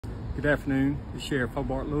Good afternoon, this is Sheriff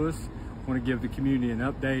Hobart Lewis. I want to give the community an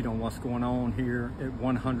update on what's going on here at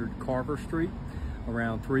 100 Carver Street.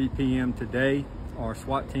 Around 3 p.m. today, our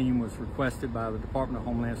SWAT team was requested by the Department of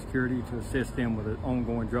Homeland Security to assist them with an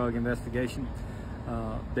ongoing drug investigation.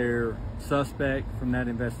 Their suspect from that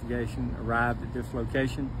investigation arrived at this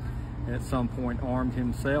location. At some point armed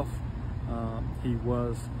himself. He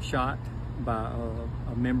was shot by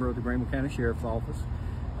a member of the Greenville County Sheriff's Office.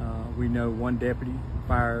 We know one deputy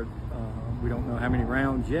fired, we don't know how many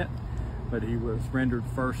rounds yet, but he was rendered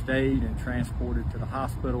first aid and transported to the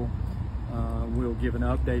hospital. We'll give an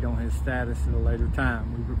update on his status at a later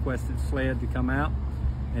time. We requested SLED to come out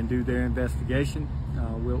and do their investigation.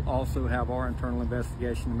 We'll also have our internal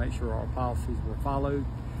investigation to make sure our policies were followed.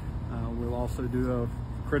 We'll also do a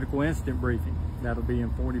critical incident briefing. That'll be in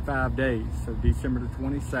 45 days, so December the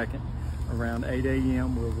 22nd, around 8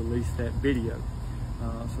 a.m. we'll release that video.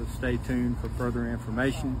 So stay tuned for further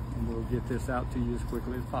information, and we'll get this out to you as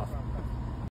quickly as possible.